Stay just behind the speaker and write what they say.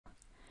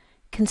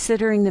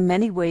considering the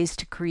many ways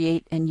to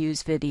create and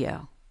use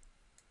video.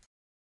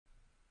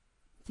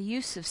 The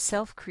use of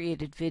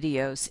self-created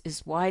videos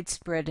is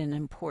widespread and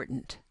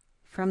important,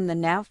 from the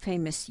now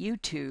famous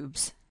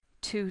YouTubes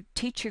to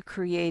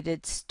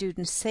teacher-created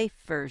student-safe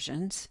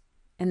versions,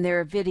 and there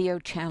are video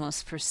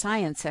channels for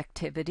science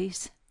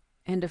activities,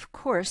 and of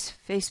course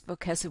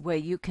Facebook has a way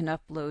you can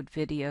upload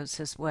videos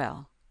as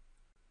well.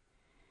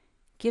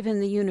 Given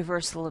the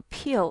universal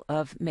appeal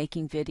of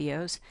making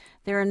videos,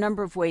 there are a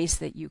number of ways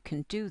that you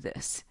can do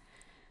this.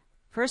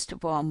 First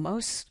of all,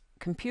 most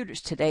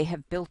computers today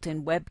have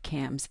built-in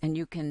webcams, and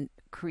you can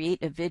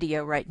create a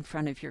video right in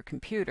front of your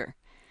computer.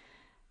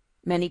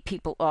 Many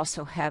people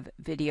also have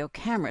video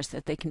cameras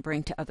that they can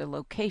bring to other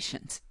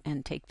locations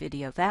and take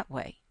video that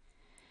way.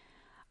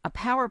 A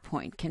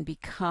PowerPoint can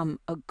become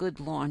a good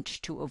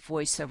launch to a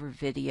voiceover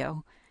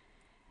video,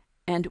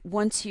 and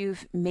once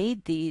you've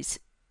made these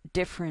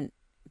different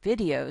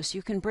videos,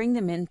 you can bring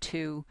them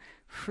into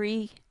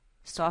free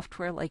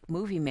software like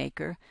Movie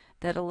Maker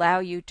that allow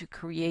you to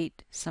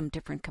create some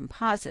different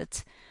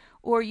composites,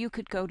 or you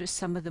could go to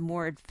some of the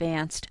more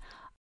advanced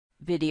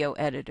video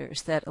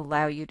editors that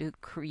allow you to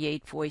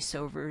create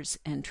voiceovers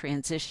and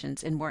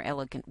transitions in more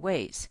elegant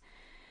ways.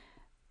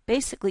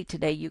 Basically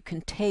today you can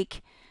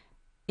take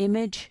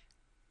image,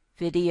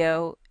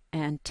 video,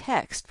 and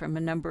text from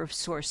a number of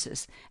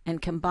sources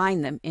and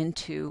combine them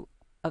into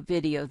a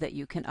video that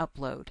you can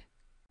upload.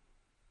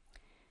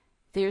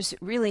 There's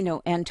really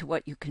no end to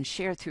what you can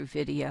share through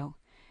video.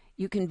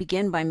 You can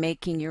begin by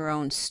making your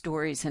own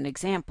stories and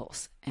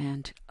examples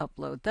and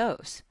upload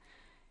those.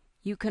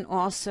 You can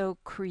also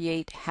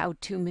create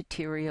how-to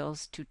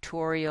materials,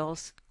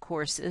 tutorials,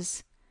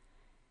 courses.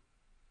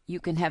 You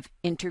can have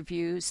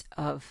interviews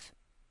of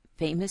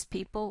famous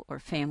people or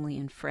family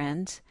and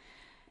friends.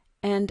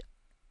 And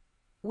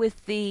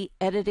with the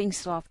editing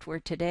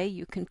software today,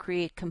 you can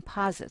create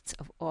composites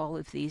of all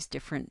of these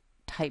different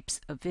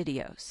types of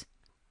videos.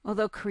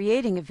 Although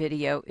creating a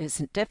video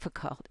isn't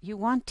difficult, you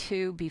want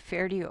to be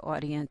fair to your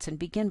audience and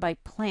begin by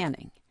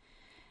planning.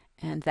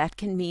 And that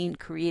can mean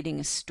creating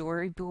a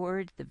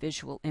storyboard, the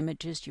visual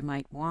images you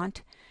might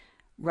want,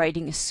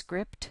 writing a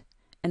script,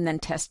 and then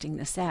testing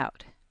this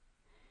out.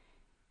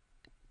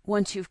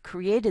 Once you've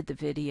created the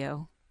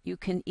video, you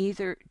can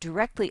either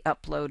directly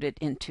upload it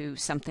into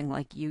something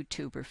like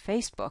YouTube or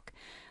Facebook,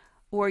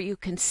 or you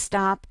can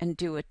stop and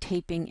do a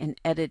taping and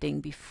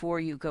editing before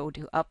you go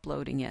to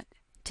uploading it.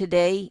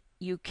 Today,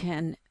 you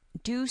can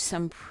do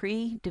some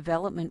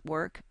pre-development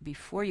work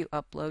before you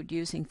upload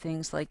using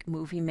things like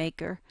Movie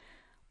Maker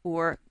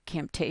or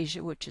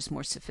Camtasia, which is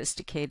more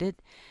sophisticated.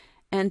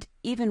 And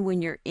even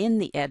when you're in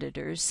the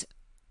editors,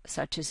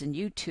 such as in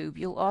YouTube,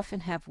 you'll often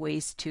have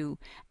ways to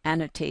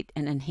annotate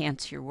and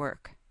enhance your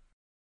work.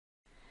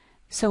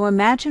 So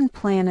imagine,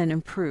 plan, and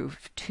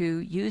improve to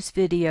use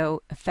video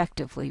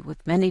effectively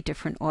with many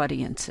different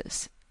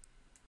audiences.